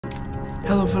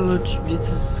Hello fellow tributes,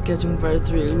 this is Sketching Fire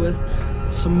 3 with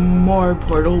some more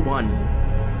Portal 1.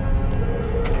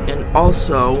 And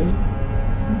also,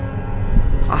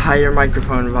 a higher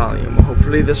microphone volume.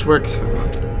 Hopefully this works for me.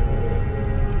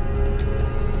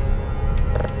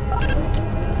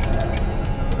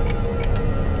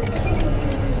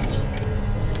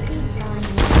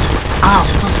 Ow!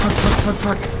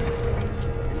 Fuck.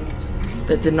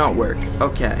 That did not work.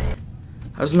 Okay.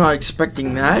 I was not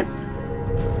expecting that.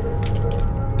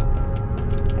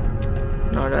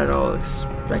 Not at all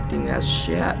expecting that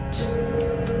shit.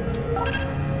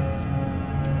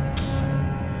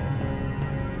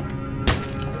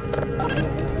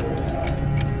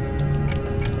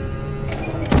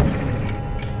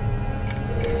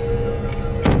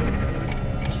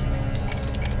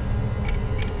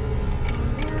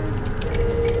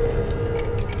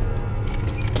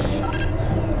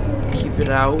 Keep it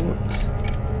out.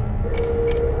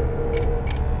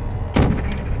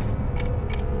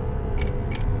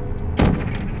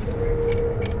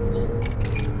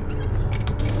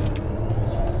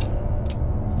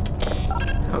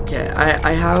 Okay,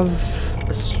 I have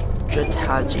a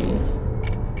strategy.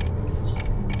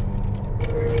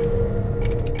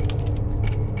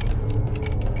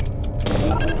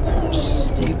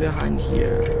 Just stay behind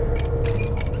here.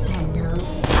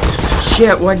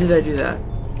 Shit, why did I do that?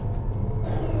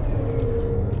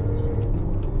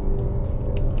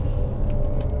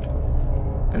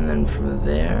 And then from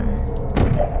there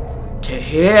to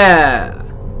here.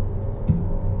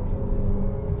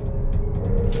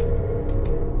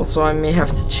 Also, I may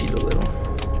have to cheat a little.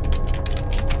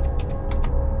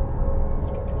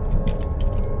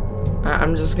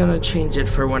 I'm just gonna change it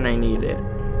for when I need it.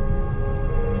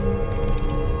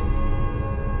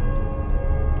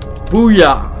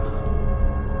 Booyah!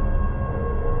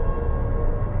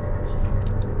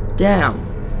 Damn.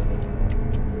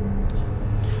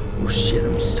 Oh shit,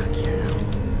 I'm stuck here now.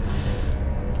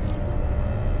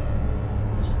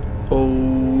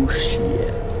 Oh shit.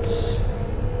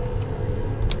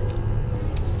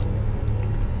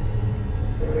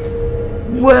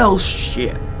 Well,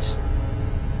 shit.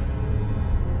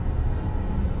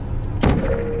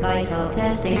 Vital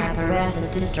testing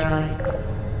apparatus destroyed.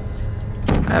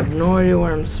 I have no idea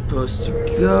where I'm supposed to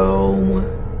go.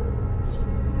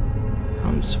 How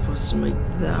I'm supposed to make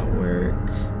that work.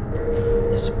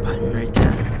 There's a button right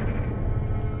there.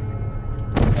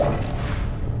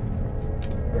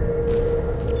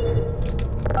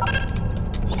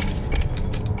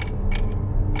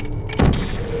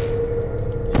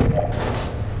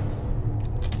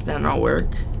 Did that not work?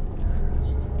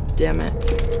 Damn it.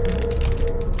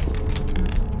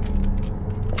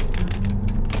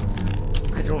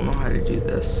 I don't know how to do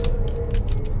this.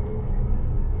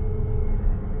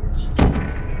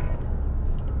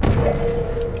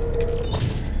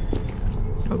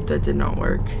 Nope, that did not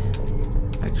work.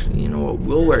 Actually, you know what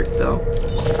will work though?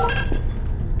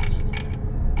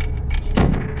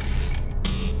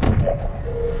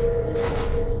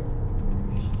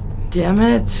 Damn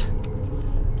it!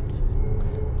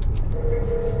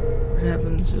 What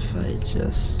happens if I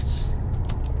just...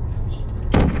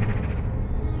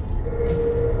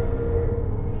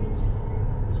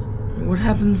 What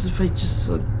happens if I just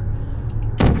like...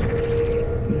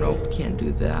 Nope, can't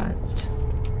do that.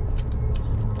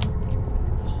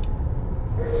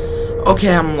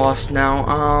 Okay, I'm lost now.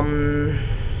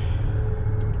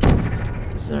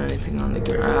 Is there anything on the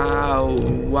ground? Oh,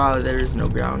 wow, there is no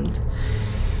ground.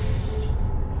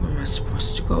 Where am I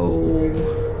supposed to go?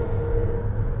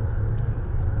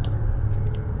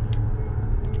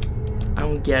 I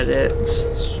don't get it.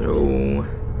 So,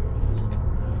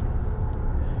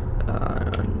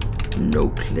 no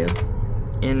clip,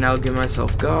 and I'll give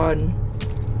myself God.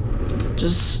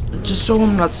 Just so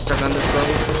I'm not stuck on this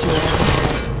level for too long.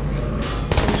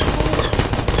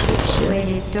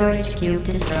 Weighted storage cube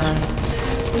destroyed.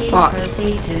 Please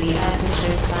proceed to the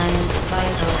Aperture Science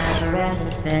Vital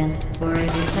Apparatus vent for a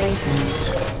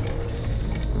replacement.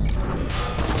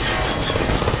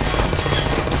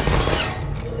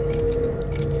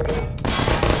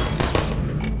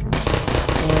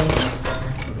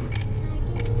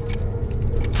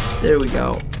 There we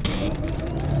go.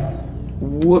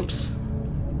 Whoops.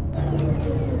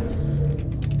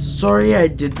 Sorry I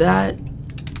did that.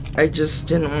 I just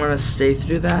didn't want to stay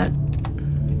through that.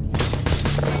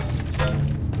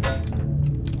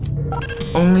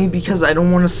 Only because I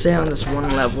don't want to stay on this one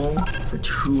level for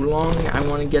too long. I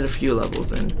want to get a few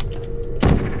levels in.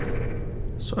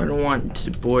 So I don't want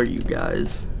to bore you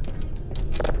guys.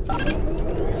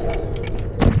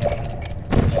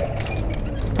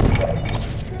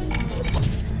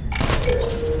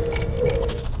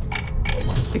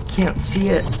 I can't see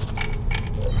it.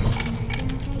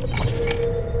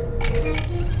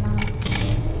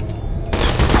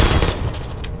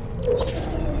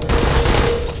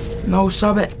 No,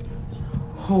 sub it.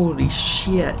 Holy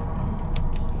shit.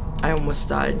 I almost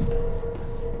died.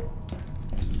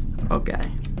 Okay.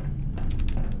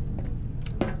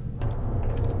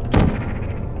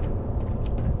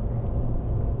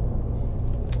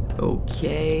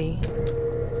 Okay.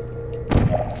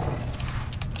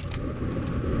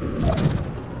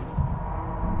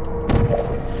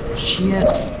 Shit.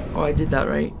 Oh, I did that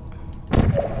right.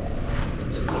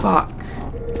 Fuck.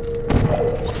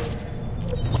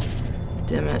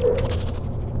 Damn it.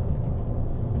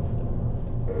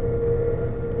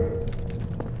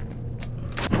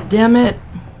 Damn it.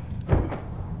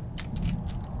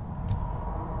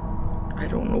 I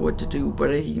don't know what to do,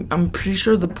 but I'm pretty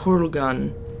sure the portal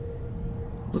gun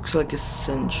looks like a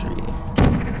sentry.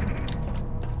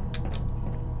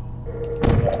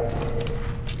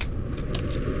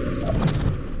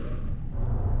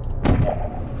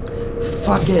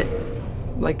 Fuck it.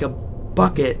 Like a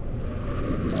bucket.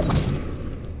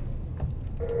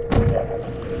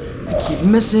 I keep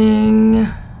missing.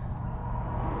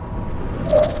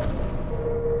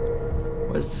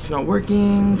 Why is this not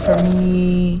working for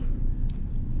me?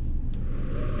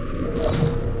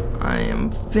 I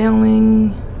am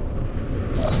failing.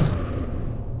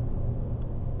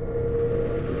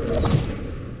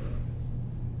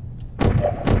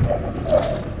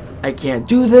 I can't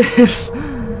do this.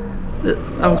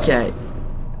 Okay.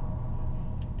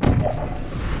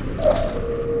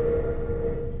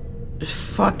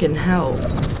 Fucking hell.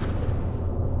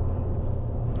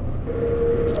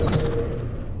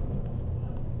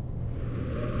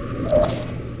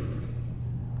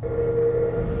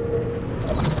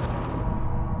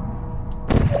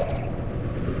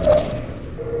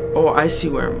 Oh, I see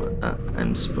where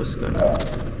I'm supposed to go now.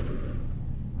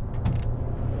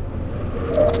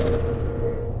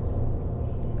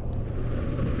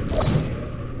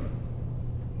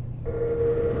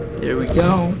 There we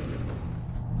go.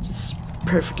 Just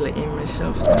perfectly aim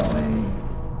myself that way.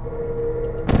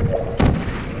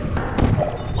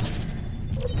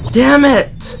 Damn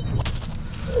it!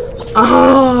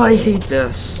 Oh, I hate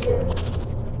this.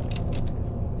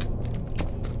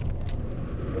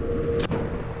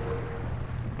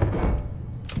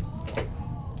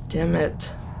 Damn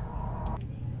it.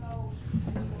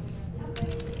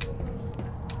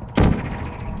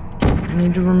 I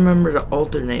need to remember to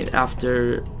alternate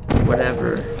after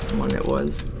whatever one it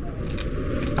was.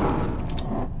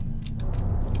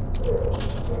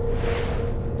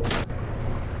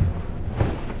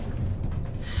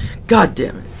 God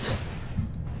damn it.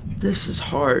 This is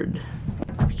hard.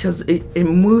 Because it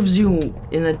moves you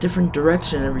in a different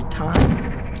direction every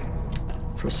time.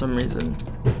 For some reason.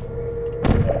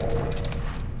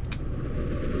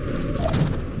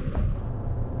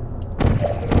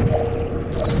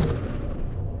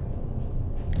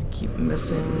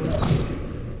 Missing.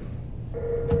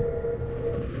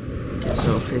 Okay,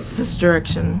 so face this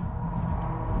direction.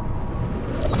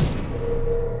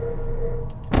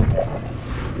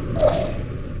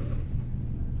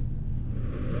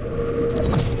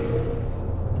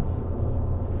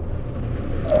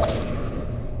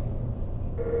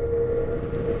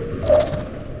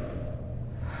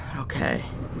 Okay.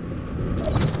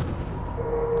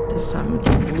 This time it's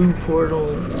a blue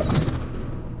portal.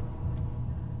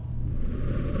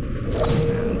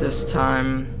 This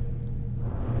time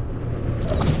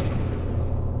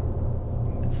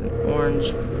it's an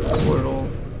orange portal,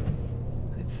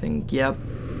 I think. Yep.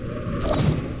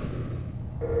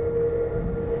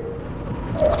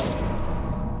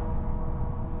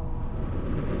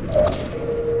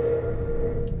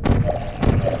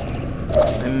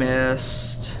 I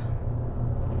missed.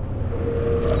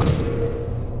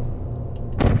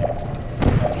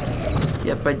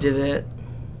 Yep, I did it.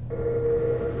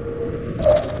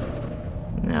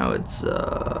 Now it's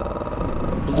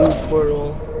blue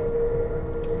portal.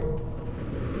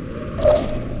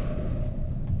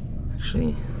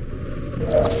 Actually,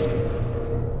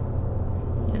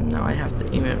 yeah, now I have to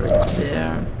aim it right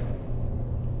there.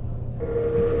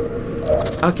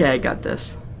 Okay, I got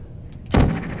this.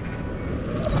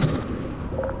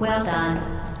 Well done.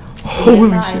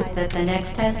 Holy Be shit. advised that the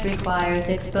next test requires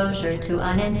exposure to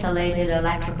uninsulated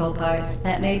electrical parts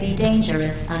that may be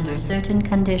dangerous under certain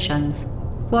conditions.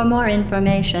 For more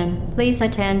information, please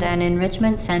attend an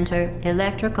Enrichment Center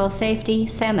Electrical Safety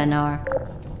Seminar.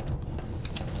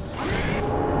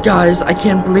 Guys, I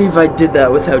can't believe I did that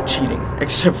without cheating.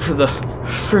 Except for the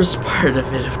first part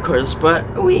of it, of course,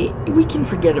 but we can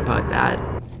forget about that.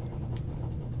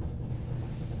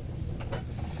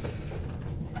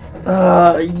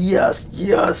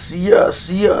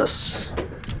 Yes.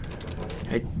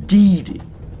 I did it.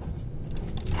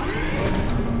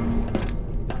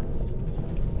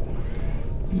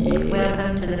 Yeah.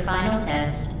 Welcome to the final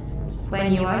test.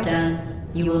 When you are done,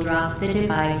 you will drop the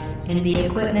device in the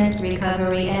Equipment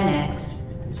Recovery Annex.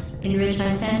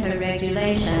 Enrichment Center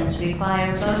regulations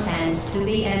require both hands to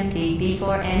be empty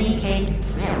before any cake.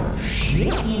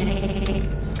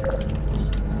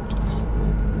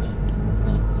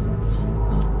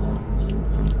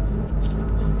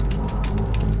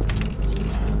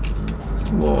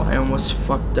 Whoa, I almost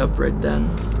fucked up right then.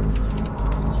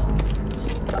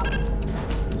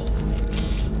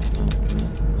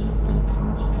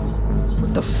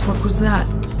 What the fuck was that?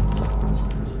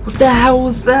 What the hell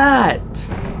was that?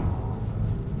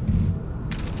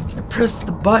 I pressed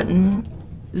the button.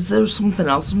 Is there something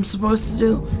else I'm supposed to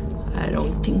do? I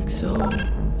don't think so.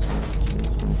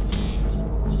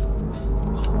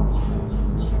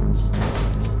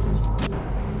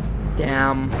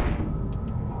 Damn.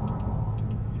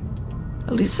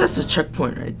 At least that's a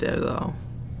checkpoint right there, though.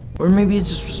 Or maybe it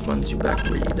just respawns you back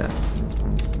where you died.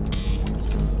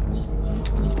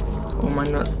 Oh, am I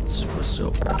not supposed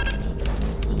to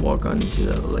walk onto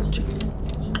that electric?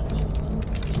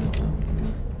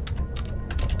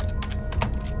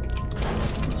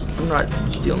 I'm not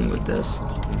dealing with this.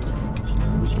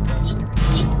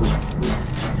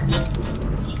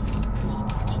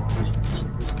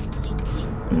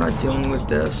 I'm not dealing with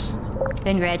this.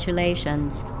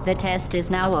 Congratulations. The test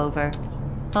is now over.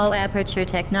 All Aperture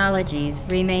technologies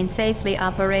remain safely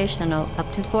operational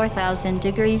up to 4,000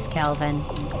 degrees Kelvin.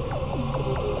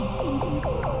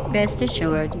 Rest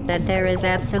assured that there is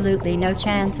absolutely no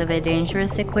chance of a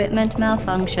dangerous equipment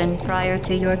malfunction prior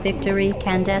to your victory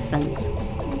candescence.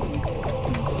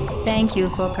 Thank you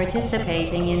for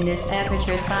participating in this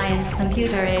Aperture Science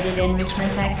computer-aided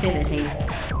enrichment activity.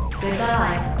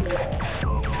 Goodbye.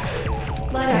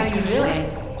 What are you doing?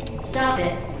 Stop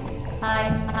it.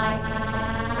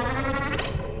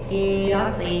 We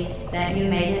are pleased that you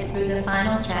made it through the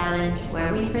final challenge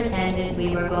where we pretended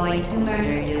we were going to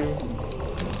murder you.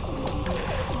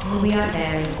 We are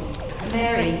very,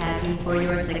 very happy for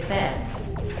your success.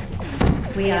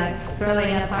 We are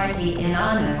throwing a party in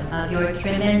honor of your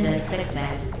tremendous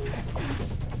success.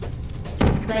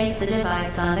 Place the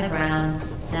device on the ground,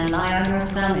 then lie on your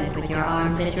stomach with your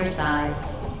arms at your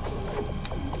sides.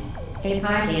 A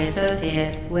party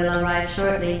associate will arrive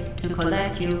shortly to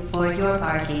collect you for your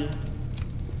party.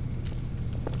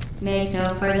 Make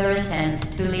no further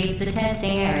attempt to leave the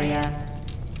testing area.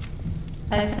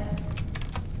 Assume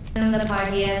the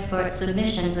party escort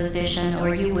submission position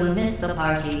or you will miss the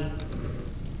party.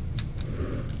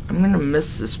 I'm gonna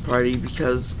miss this party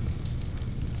because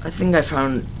I think I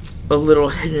found a little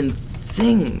hidden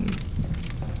thing.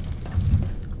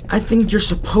 I think you're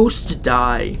supposed to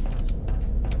die.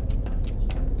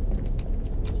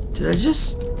 Did I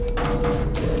just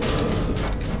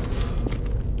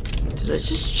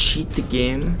cheat the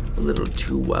game a little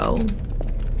too well?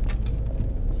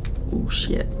 Oh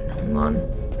shit, hold on.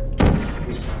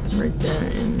 Right there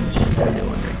and the other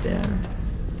one right there.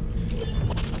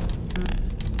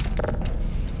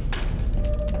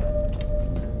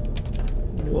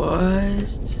 What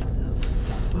the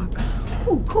fuck?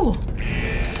 Oh, cool.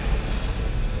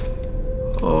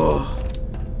 Oh,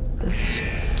 that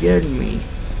scared me.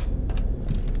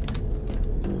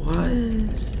 What?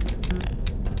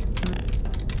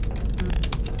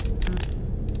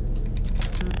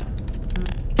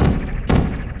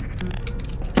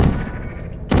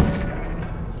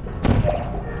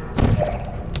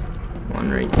 One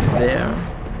right there.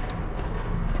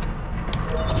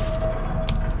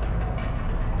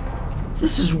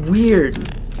 This is weird.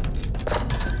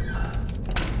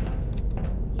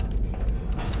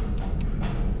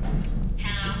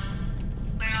 Hello?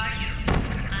 Where are you?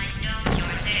 I know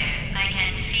you're there. I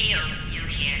can feel you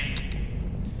here.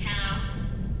 Hello?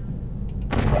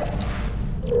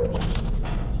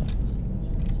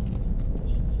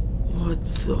 What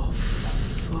the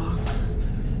fuck?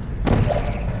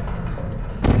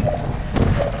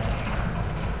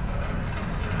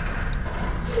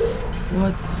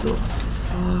 What the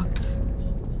fuck?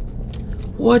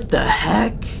 What the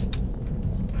heck?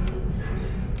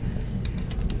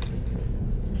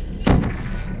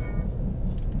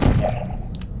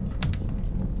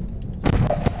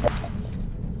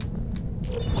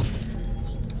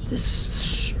 This is the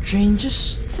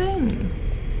strangest thing.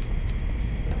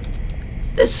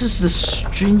 This is the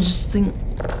strangest thing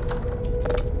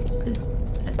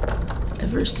I've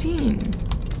ever seen.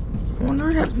 I wonder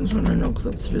what happens when I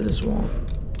no-clip through this wall.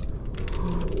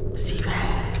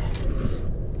 Secrets.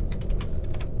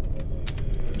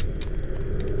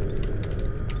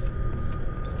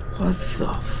 What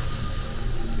the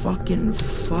fucking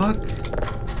fuck?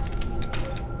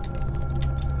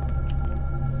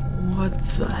 What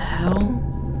the hell?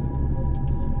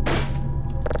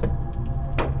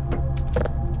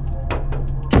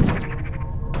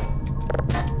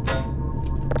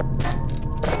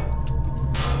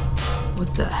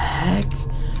 What the heck?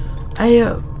 I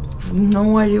have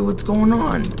no idea what's going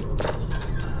on.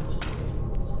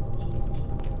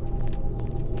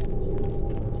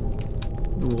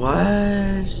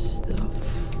 What the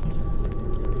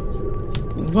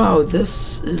wow,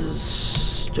 this is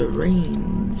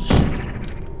strange.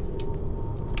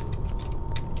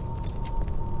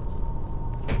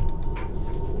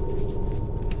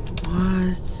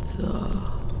 What the...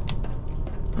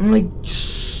 I'm like,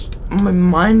 my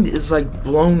mind is like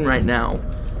blown right now.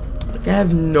 Like I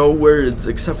have no words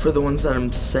except for the ones that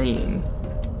I'm saying.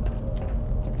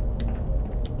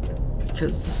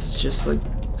 Because this is just like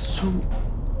so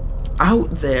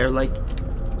out there. Like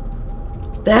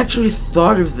they actually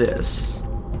thought of this.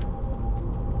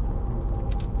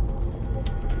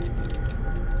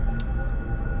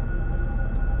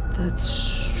 That's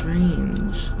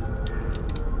strange.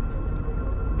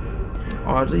 And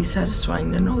oddly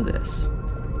satisfying to know this.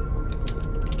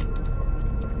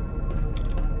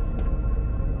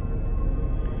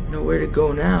 Nowhere to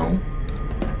go now,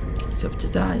 except to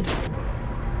die.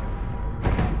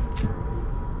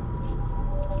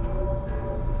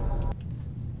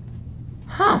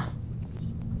 Huh.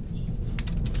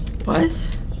 What?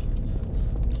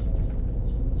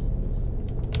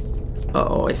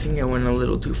 Uh-oh, I think I went a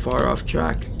little too far off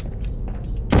track.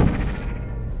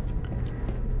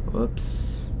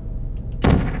 Whoops.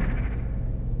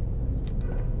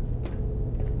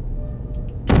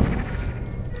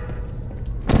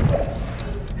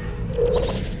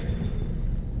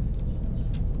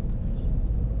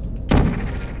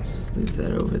 Leave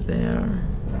that over there.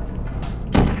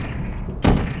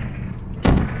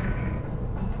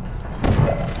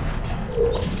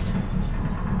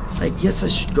 I guess I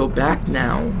should go back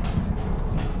now.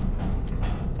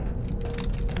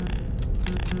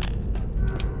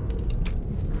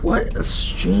 What a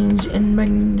strange and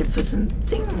magnificent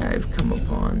thing I've come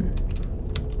upon.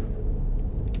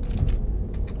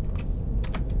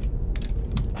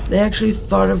 They actually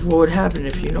thought of what would happen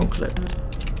if you no-clipped.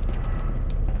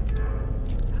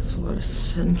 That's a lot of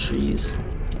centuries.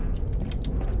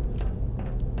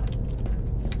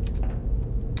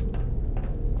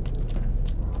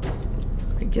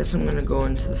 I guess I'm gonna go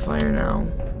into the fire now.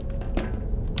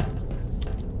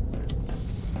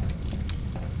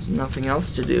 There's nothing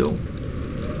else to do.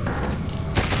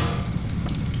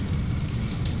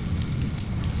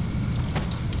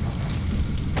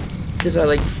 Did I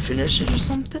like finish it or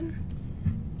something?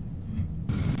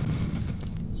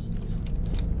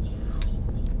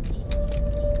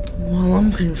 Well,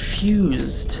 I'm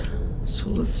confused. So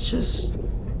let's just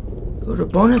go to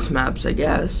bonus maps, I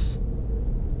guess.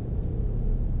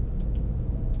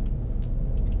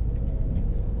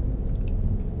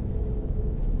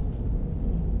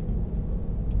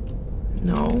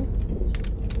 No.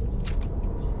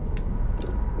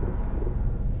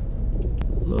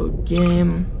 Load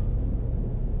game.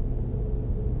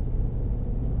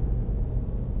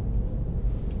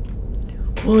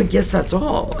 Well, I guess that's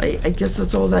all. I guess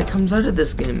that's all that comes out of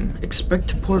this game.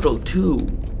 Expect Portal 2.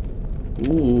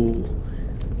 Ooh.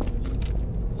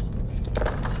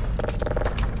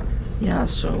 Yeah,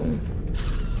 so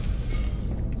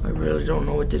I really don't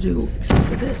know what to do except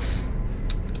for this.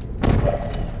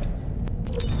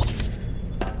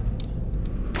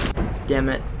 Damn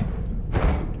it.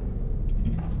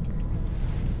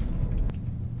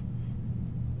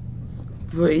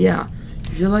 But yeah,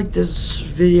 if you like this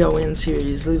video and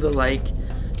series, leave a like.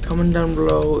 Comment down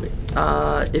below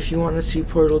if you want to see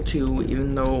Portal 2,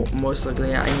 even though most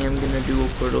likely I am going to do a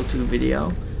Portal 2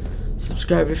 video.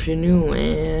 Subscribe if you're new,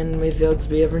 and may the odds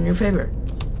be ever in your favor.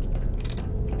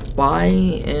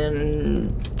 Bye,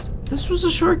 and this was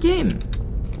a short game.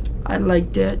 I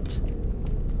liked it,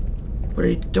 but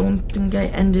I don't think I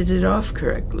ended it off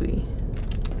correctly.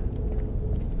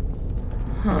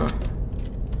 Huh.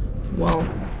 Well,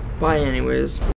 bye anyways.